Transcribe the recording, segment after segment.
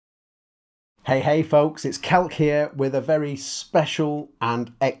Hey folks, it's CALC here with a very special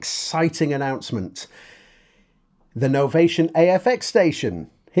and exciting announcement. The Novation AFX Station,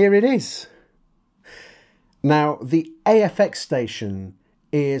 here it is. Now, the AFX Station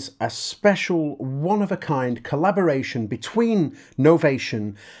is a special one-of-a-kind collaboration between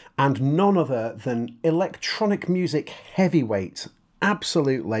Novation and none other than electronic music heavyweight,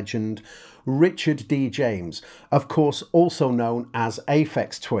 absolute legend, Richard D. James, of course also known as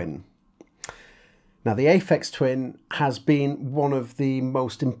Aphex Twin. Now, the Aphex Twin has been one of the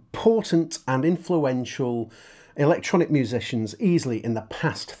most important and influential electronic musicians easily in the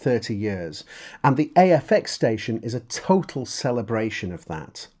past 30 years, and the AFX Station is a total celebration of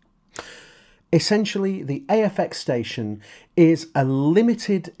that. Essentially, the AFX Station is a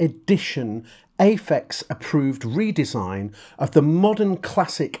limited edition Aphex approved redesign of the modern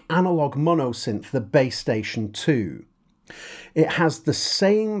classic analog monosynth, the Base Station 2. It has the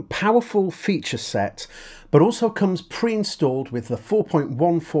same powerful feature set, but also comes pre-installed with the 4.14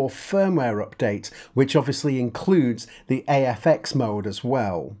 firmware update, which obviously includes the AFX mode as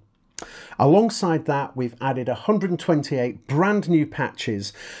well. Alongside that, we've added 128 brand new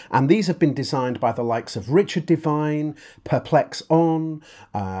patches, and these have been designed by the likes of Richard Devine, Perplex On,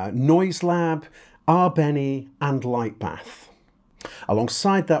 Noise Lab, Benny and Lightbath.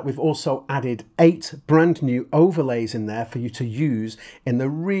 Alongside that, we've also added 8 brand new overlays in there for you to use in the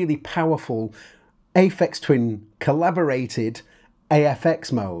really powerful Aphex Twin collaborated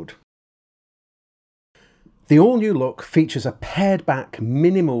AFX mode. The all-new look features a pared-back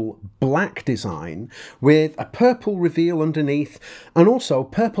minimal black design with a purple reveal underneath and also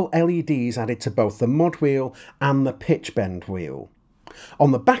purple LEDs added to both the mod wheel and the pitch bend wheel.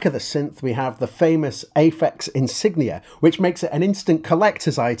 On the back of the synth we have the famous AFX insignia, which makes it an instant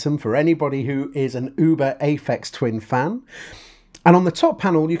collector's item for anybody who is an uber Aphex Twin fan. And on the top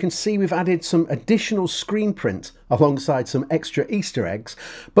panel you can see we've added some additional screen print alongside some extra Easter eggs,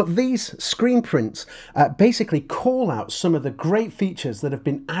 but these screen prints basically call out some of the great features that have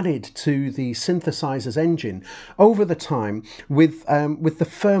been added to the synthesizer's engine over the time with the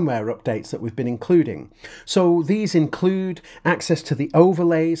firmware updates that we've been including. So these include access to the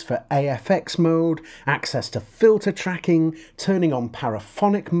overlays for AFX mode, access to filter tracking, turning on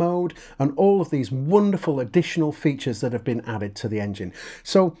paraphonic mode, and all of these wonderful additional features that have been added to the engine.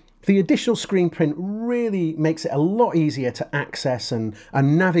 So the additional screen print really makes it a lot easier to access and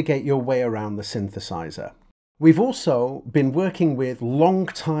navigate your way around the synthesizer. We've also been working with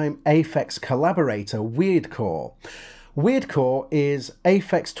long-time Aphex collaborator Weirdcore. Weirdcore is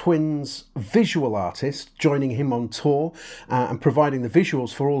Aphex Twin's visual artist, joining him on tour and providing the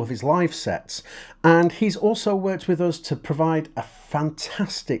visuals for all of his live sets. And he's also worked with us to provide a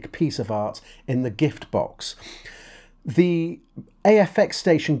fantastic piece of art in the gift box. The AFX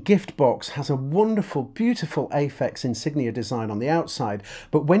Station gift box has a wonderful, beautiful Aphex insignia design on the outside,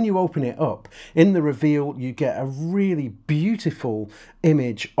 but when you open it up, in the reveal you get a really beautiful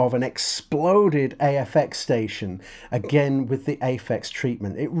image of an exploded AFX Station, again with the Aphex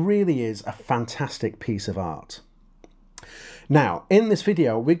treatment. It really is a fantastic piece of art. Now, in this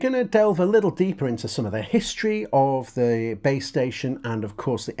video, we're going to delve a little deeper into some of the history of the Base Station and, of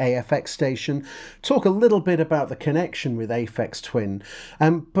course, the AFX Station, talk a little bit about the connection with Aphex Twin,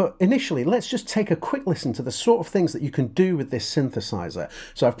 but initially, let's just take a quick listen to the sort of things that you can do with this synthesizer.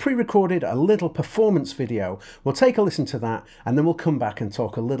 So I've pre-recorded a little performance video. We'll take a listen to that, and then we'll come back and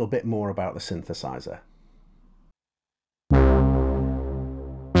talk a little bit more about the synthesizer.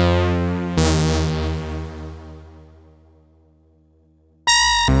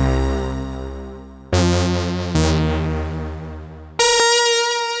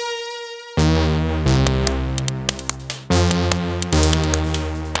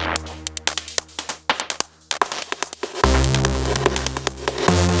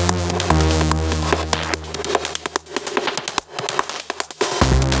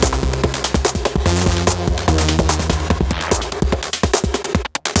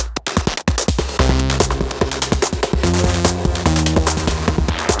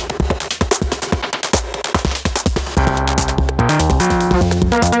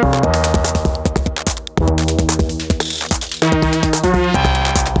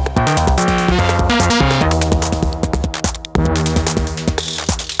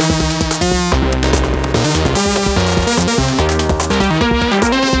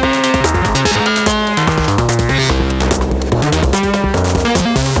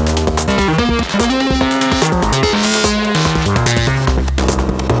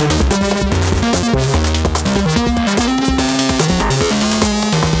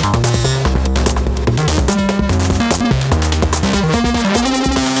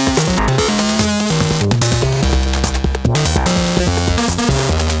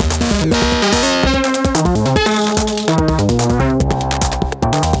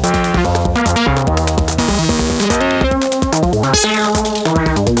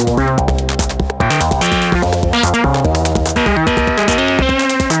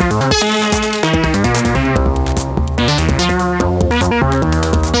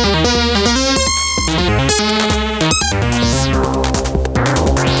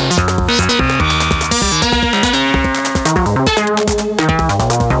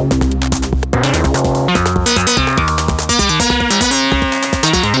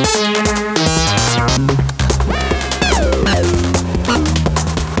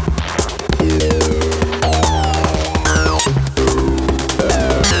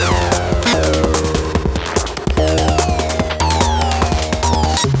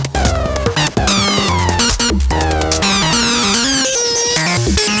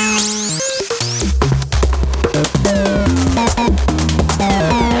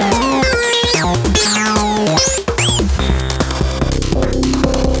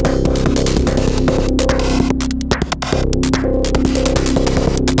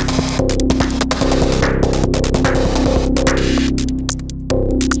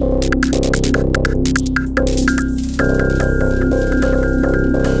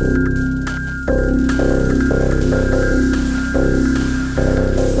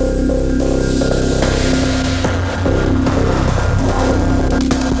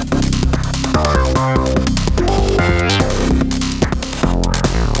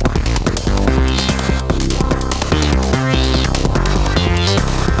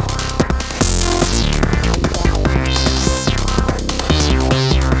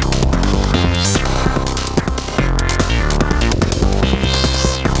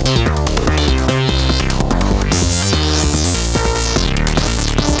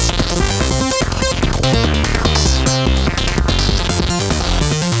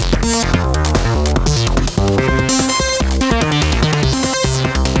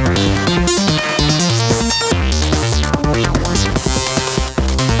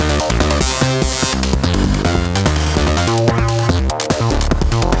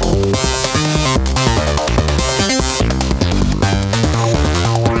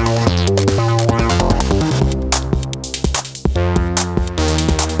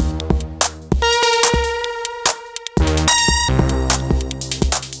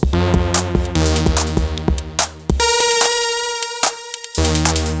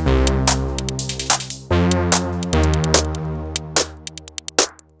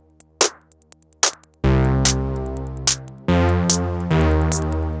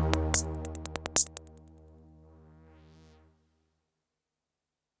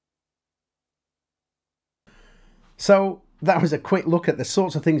 So that was a quick look at the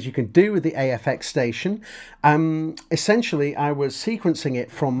sorts of things you can do with the AFX Station. Essentially, I was sequencing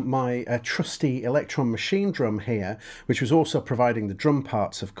it from my trusty Electron machine drum here, which was also providing the drum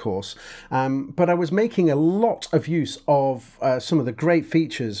parts, of course. But I was making a lot of use of some of the great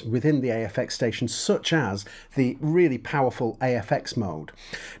features within the AFX Station, such as the really powerful AFX mode.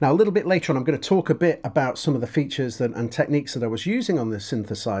 Now, a little bit later on, I'm going to talk a bit about some of the features and techniques that I was using on this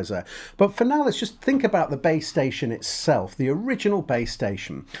synthesizer. But for now, let's just think about the bass station itself. The original bass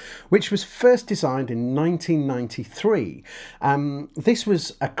station, which was first designed in 1993. This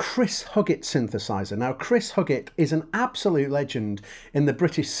was a Chris Huggett synthesizer. Now, Chris Huggett is an absolute legend in the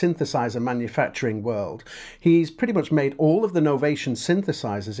British synthesizer manufacturing world. He's pretty much made all of the Novation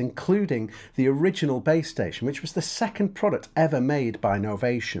synthesizers, including the original bass station, which was the second product ever made by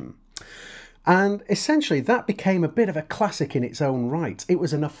Novation. And essentially that became a bit of a classic in its own right. It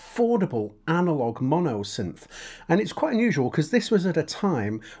was an affordable analog monosynth, and it's quite unusual because this was at a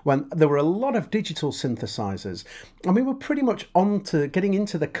time when there were a lot of digital synthesizers, and we were pretty much on to getting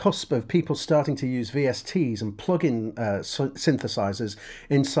into the cusp of people starting to use VSTs and plug-in synthesizers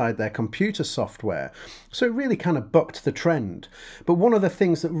inside their computer software. So it really kind of bucked the trend. But one of the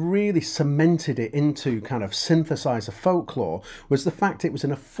things that really cemented it into kind of synthesizer folklore was the fact it was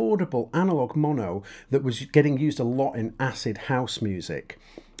an affordable analog mono that was getting used a lot in acid house music.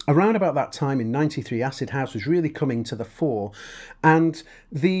 Around about that time in '93, acid house was really coming to the fore, and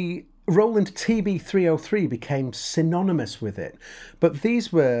the Roland TB303 became synonymous with it. But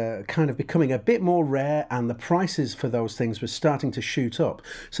these were kind of becoming a bit more rare, and the prices for those things were starting to shoot up.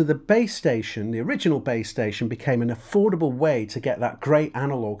 So the bass station, the original bass station, became an affordable way to get that great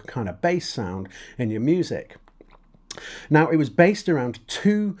analog kind of bass sound in your music. Now, it was based around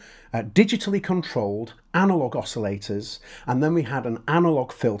two digitally controlled analog oscillators, and then we had an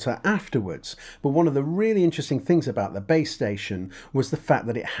analog filter afterwards. But one of the really interesting things about the bass station was the fact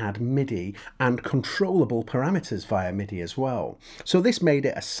that it had MIDI and controllable parameters via MIDI as well. So this made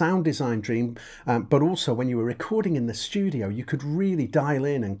it a sound design dream, but also when you were recording in the studio, you could really dial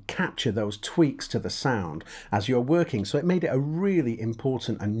in and capture those tweaks to the sound as you're working. So it made it a really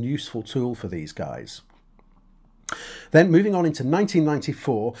important and useful tool for these guys. Then moving on into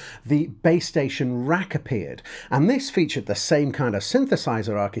 1994, the bass station rack appeared, and this featured the same kind of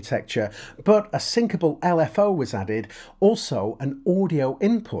synthesizer architecture, but a syncable LFO was added, also an audio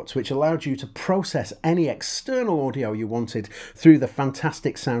input, which allowed you to process any external audio you wanted through the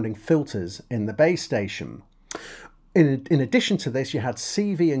fantastic sounding filters in the bass station. In addition to this, you had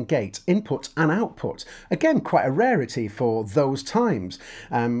CV and gate, input and output. Again, quite a rarity for those times.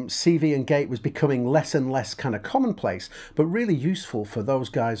 CV and gate was becoming less and less kind of commonplace, but really useful for those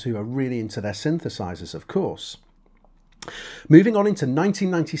guys who are really into their synthesizers, of course. Moving on into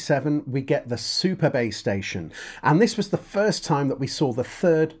 1997, we get the Super Bass Station, and this was the first time that we saw the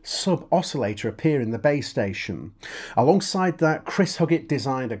third sub-oscillator appear in the bass station. Alongside that, Chris Huggett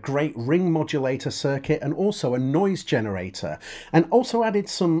designed a great ring modulator circuit and also a noise generator, and also added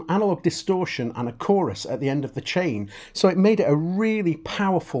some analog distortion and a chorus at the end of the chain, so it made it a really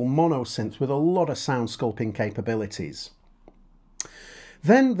powerful monosynth with a lot of sound sculpting capabilities.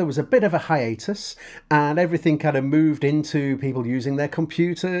 Then there was a bit of a hiatus and everything kind of moved into people using their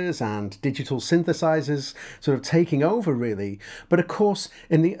computers and digital synthesizers sort of taking over really. But of course,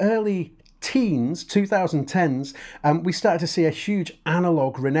 in the early teens, 2010s, we started to see a huge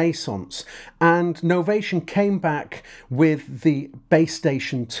analog renaissance, and Novation came back with the Bass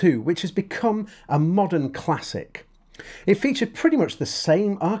Station 2, which has become a modern classic. It featured pretty much the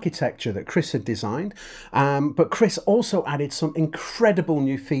same architecture that Chris had designed, but Chris also added some incredible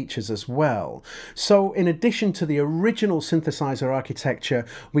new features as well. So in addition to the original synthesizer architecture,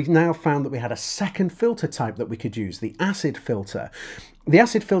 we now found that we had a second filter type that we could use, the acid filter. The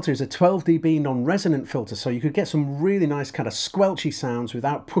acid filter is a 12 dB non-resonant filter, so you could get some really nice kind of squelchy sounds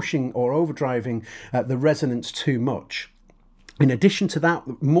without pushing or overdriving the resonance too much. In addition to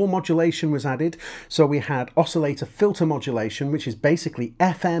that, more modulation was added, so we had oscillator filter modulation, which is basically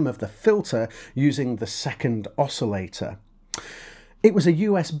FM of the filter using the second oscillator. It was a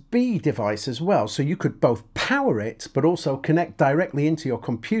USB device as well, so you could both power it but also connect directly into your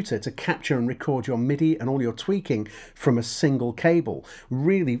computer to capture and record your MIDI and all your tweaking from a single cable.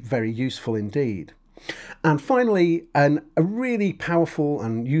 Really very useful indeed. And finally, a really powerful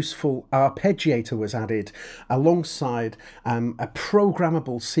and useful arpeggiator was added alongside a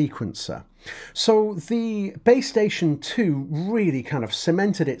programmable sequencer. So the Bass Station 2 really kind of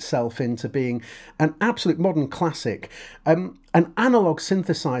cemented itself into being an absolute modern classic, an analog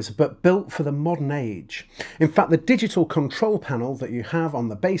synthesizer but built for the modern age. In fact, the digital control panel that you have on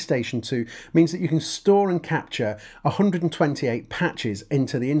the Bass Station 2 means that you can store and capture 128 patches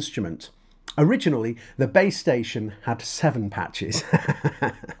into the instrument. Originally, the Bass Station had 7 patches.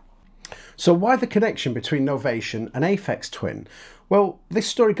 So why the connection between Novation and Aphex Twin? Well, this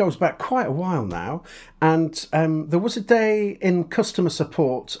story goes back quite a while now, and there was a day in customer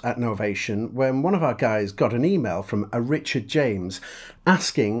support at Novation when one of our guys got an email from a Richard James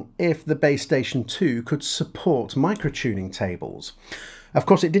asking if the Bass Station 2 could support microtuning tables. Of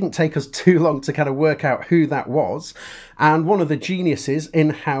course, it didn't take us too long to kind of work out who that was, and one of the geniuses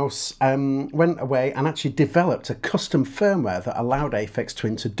in-house went away and actually developed a custom firmware that allowed Aphex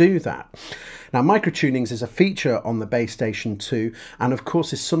Twin to do that. Now, microtunings is a feature on the Bass Station 2, and of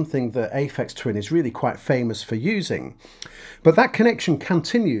course is something that Aphex Twin is really quite famous for using. But that connection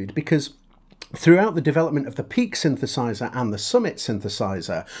continued because throughout the development of the Peak synthesizer and the Summit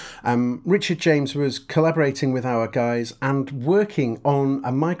synthesizer, Richard James was collaborating with our guys and working on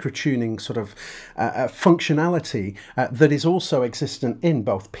a microtuning sort of functionality that is also existent in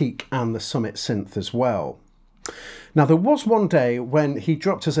both Peak and the Summit synth as well. Now, there was one day when he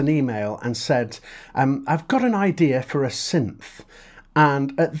dropped us an email and said, I've got an idea for a synth.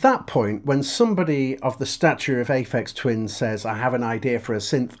 And at that point, when somebody of the stature of Aphex Twin says, I have an idea for a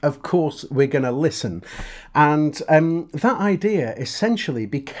synth, of course we're going to listen. And that idea essentially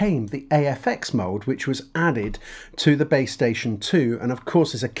became the AFX mode, which was added to the Bass Station 2, and of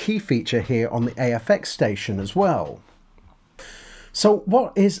course is a key feature here on the AFX Station as well. So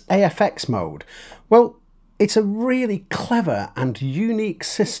what is AFX mode? Well, it's a really clever and unique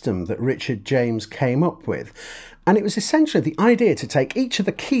system that Richard James came up with. And it was essentially the idea to take each of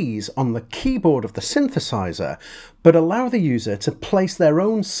the keys on the keyboard of the synthesizer, but allow the user to place their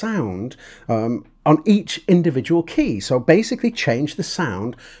own sound on each individual key. So basically change the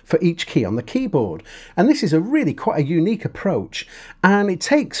sound for each key on the keyboard. And this is a really quite a unique approach. And it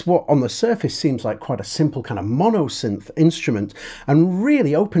takes what on the surface seems like quite a simple kind of monosynth instrument and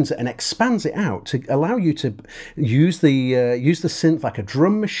really opens it and expands it out to allow you to use the synth like a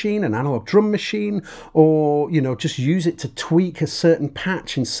drum machine, an analog drum machine, or, you know, just use it to tweak a certain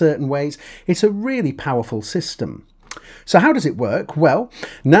patch in certain ways. It's a really powerful system. So how does it work? Well,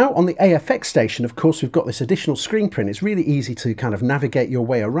 now on the AFX Station, of course, we've got this additional screen print. It's really easy to kind of navigate your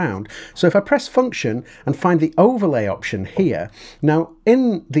way around. So if I press Function and find the overlay option here, now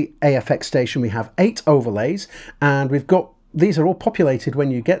in the AFX Station we have 8 overlays, and we've got these are all populated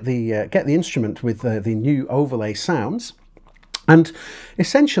when you get the instrument with the new overlay sounds. And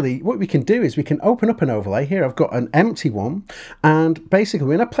essentially what we can do is we can open up an overlay. Here I've got an empty one, and basically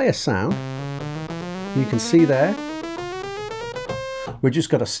when I play a sound, you can see there, we've just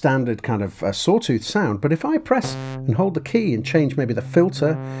got a standard kind of sawtooth sound. But if I press and hold the key and change maybe the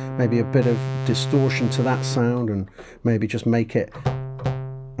filter, maybe a bit of distortion to that sound, and maybe just make it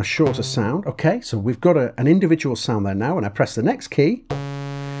a shorter sound. Okay, so we've got an individual sound there now. When I press the next key,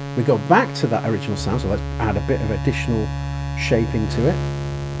 we go back to that original sound. So let's add a bit of additional shaping to it.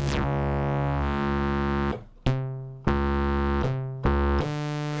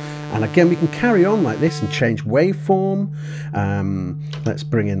 And again, we can carry on like this and change waveform. Let's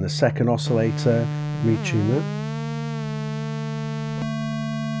bring in the second oscillator, retune that.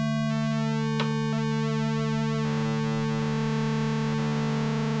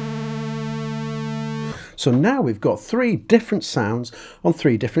 So now we've got 3 different sounds on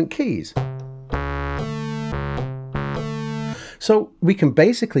 3 different keys. So we can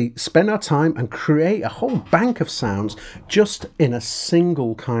basically spend our time and create a whole bank of sounds just in a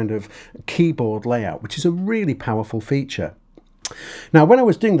single kind of keyboard layout, which is a really powerful feature. Now, when I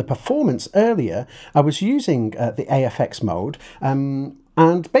was doing the performance earlier, I was using the AFX mode,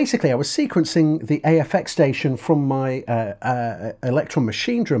 and basically I was sequencing the AFX Station from my Electron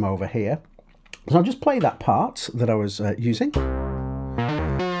machine drum over here. So I'll just play that part that I was using,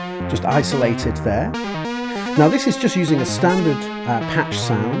 just isolated there. Now this is just using a standard patch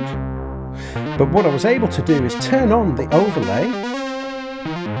sound, but what I was able to do is turn on the overlay.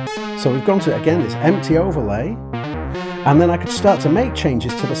 So we've gone to, again, this empty overlay, and then I could start to make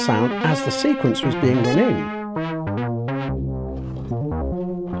changes to the sound as the sequence was being run in.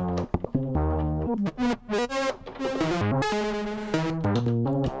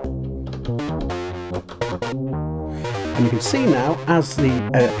 And you can see now, as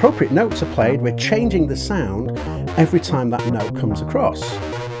the appropriate notes are played, we're changing the sound every time that note comes across.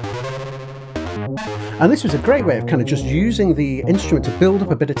 And this was a great way of kind of just using the instrument to build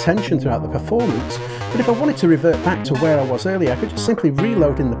up a bit of tension throughout the performance. But if I wanted to revert back to where I was earlier, I could just simply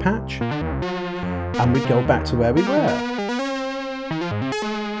reload in the patch and we'd go back to where we were.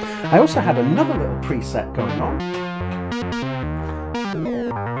 I also had another little preset going on.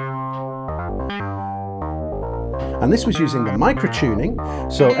 And this was using the micro tuning,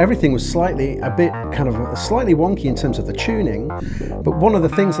 so everything was slightly wonky in terms of the tuning. But one of the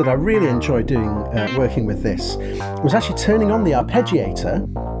things that I really enjoyed doing, working with this, was actually turning on the arpeggiator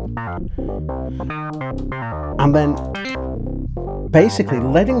and then basically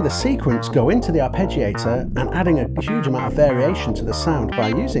letting the sequence go into the arpeggiator and adding a huge amount of variation to the sound by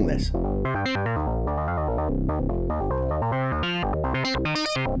using this.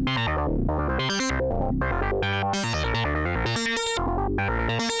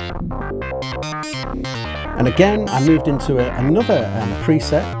 And again, I moved into another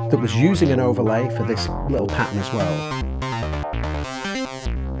preset that was using an overlay for this little pattern as well.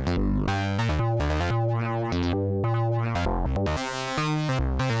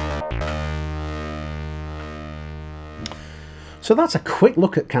 So that's a quick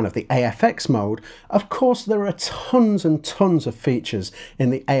look at kind of the AFX mode. Of course, there are tons and tons of features in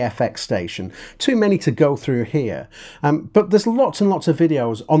the AFX Station. Too many to go through here. But there's lots and lots of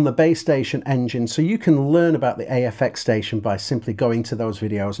videos on the Base Station engine, so you can learn about the AFX Station by simply going to those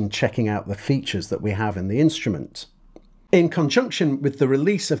videos and checking out the features that we have in the instrument. In conjunction with the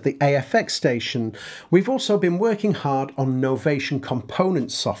release of the AFX Station, we've also been working hard on Novation component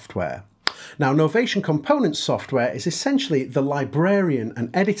software. Now, Novation component software is essentially the librarian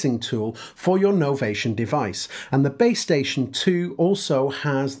and editing tool for your Novation device, and the Base Station 2 also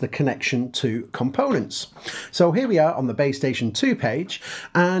has the connection to components. So here we are on the Base Station 2 page,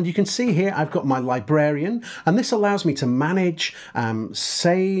 and you can see here I've got my librarian, and this allows me to manage,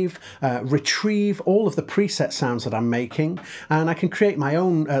 save, retrieve all of the preset sounds that I'm making, and I can create my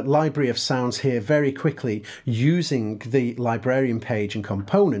own library of sounds here very quickly using the librarian page and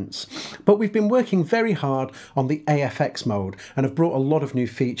components. But we've been working very hard on the AFX mode and have brought a lot of new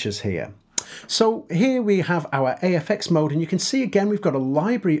features here. So here we have our AFX mode, and you can see again we've got a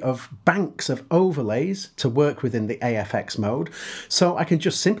library of banks of overlays to work with in the AFX mode. So I can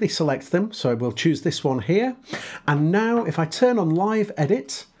just simply select them. So I will choose this one here. And now if I turn on live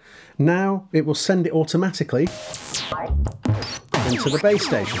edit, now it will send it automatically into the Base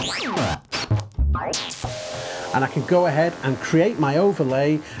Station. And I can go ahead and create my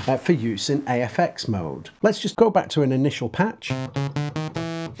overlay for use in AFX mode. Let's just go back to an initial patch,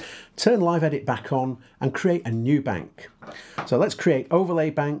 turn live edit back on and create a new bank. So let's create overlay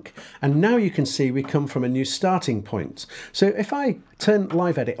bank, and now you can see we come from a new starting point. So if I turn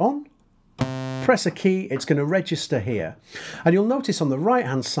live edit on, press a key, it's going to register here. And you'll notice on the right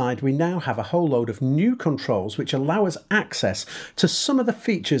hand side we now have a whole load of new controls which allow us access to some of the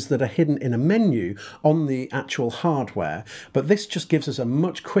features that are hidden in a menu on the actual hardware, but this just gives us a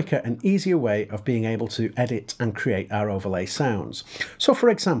much quicker and easier way of being able to edit and create our overlay sounds. So for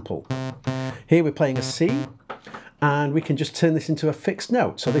example, here we're playing a C, and we can just turn this into a fixed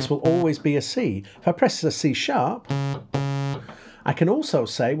note, so this will always be a C. If I press a C sharp, I can also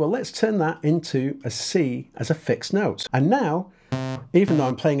say, well, let's turn that into a C as a fixed note. And now, even though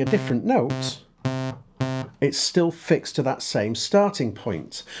I'm playing a different note, it's still fixed to that same starting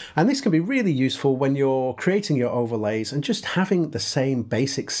point. And this can be really useful when you're creating your overlays and just having the same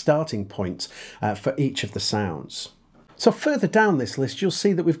basic starting point for each of the sounds. So further down this list, you'll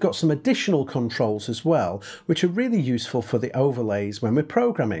see that we've got some additional controls as well, which are really useful for the overlays when we're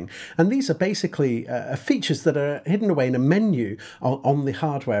programming. And these are basically features that are hidden away in a menu on the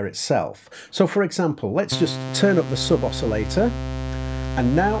hardware itself. So for example, let's just turn up the sub oscillator.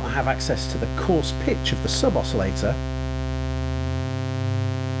 And now I have access to the coarse pitch of the sub oscillator,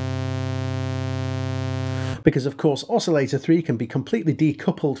 because of course oscillator 3 can be completely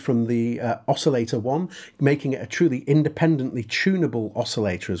decoupled from the oscillator 1, making it a truly independently tunable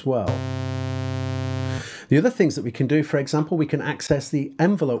oscillator as well. The other things that we can do, for example, we can access the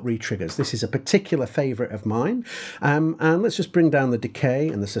envelope retriggers. This is a particular favourite of mine. And let's just bring down the decay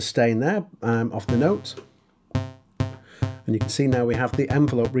and the sustain there of the note. And you can see now we have the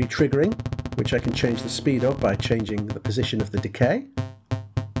envelope retriggering, which I can change the speed of by changing the position of the decay.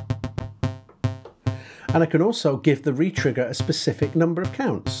 And I can also give the retrigger a specific number of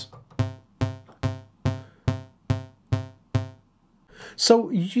counts. So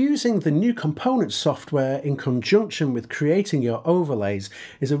using the new component software in conjunction with creating your overlays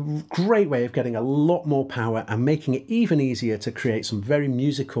is a great way of getting a lot more power and making it even easier to create some very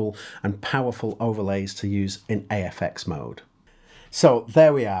musical and powerful overlays to use in AFX mode. So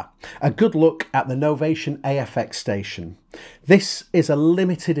there we are, a good look at the Novation AFX Station. This is a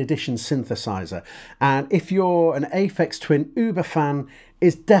limited edition synthesizer, and if you're an Aphex Twin Uber fan,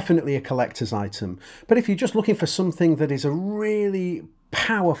 it's definitely a collector's item. But if you're just looking for something that is a really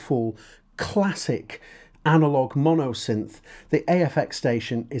powerful, classic analog monosynth, the AFX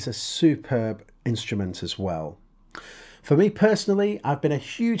Station is a superb instrument as well. For me personally, I've been a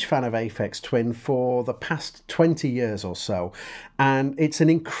huge fan of Aphex Twin for the past 20 years or so, and it's an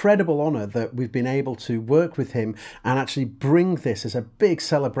incredible honour that we've been able to work with him and actually bring this as a big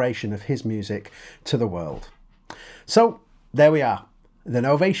celebration of his music to the world. So there we are, the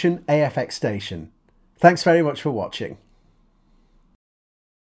Novation AFX Station. Thanks very much for watching.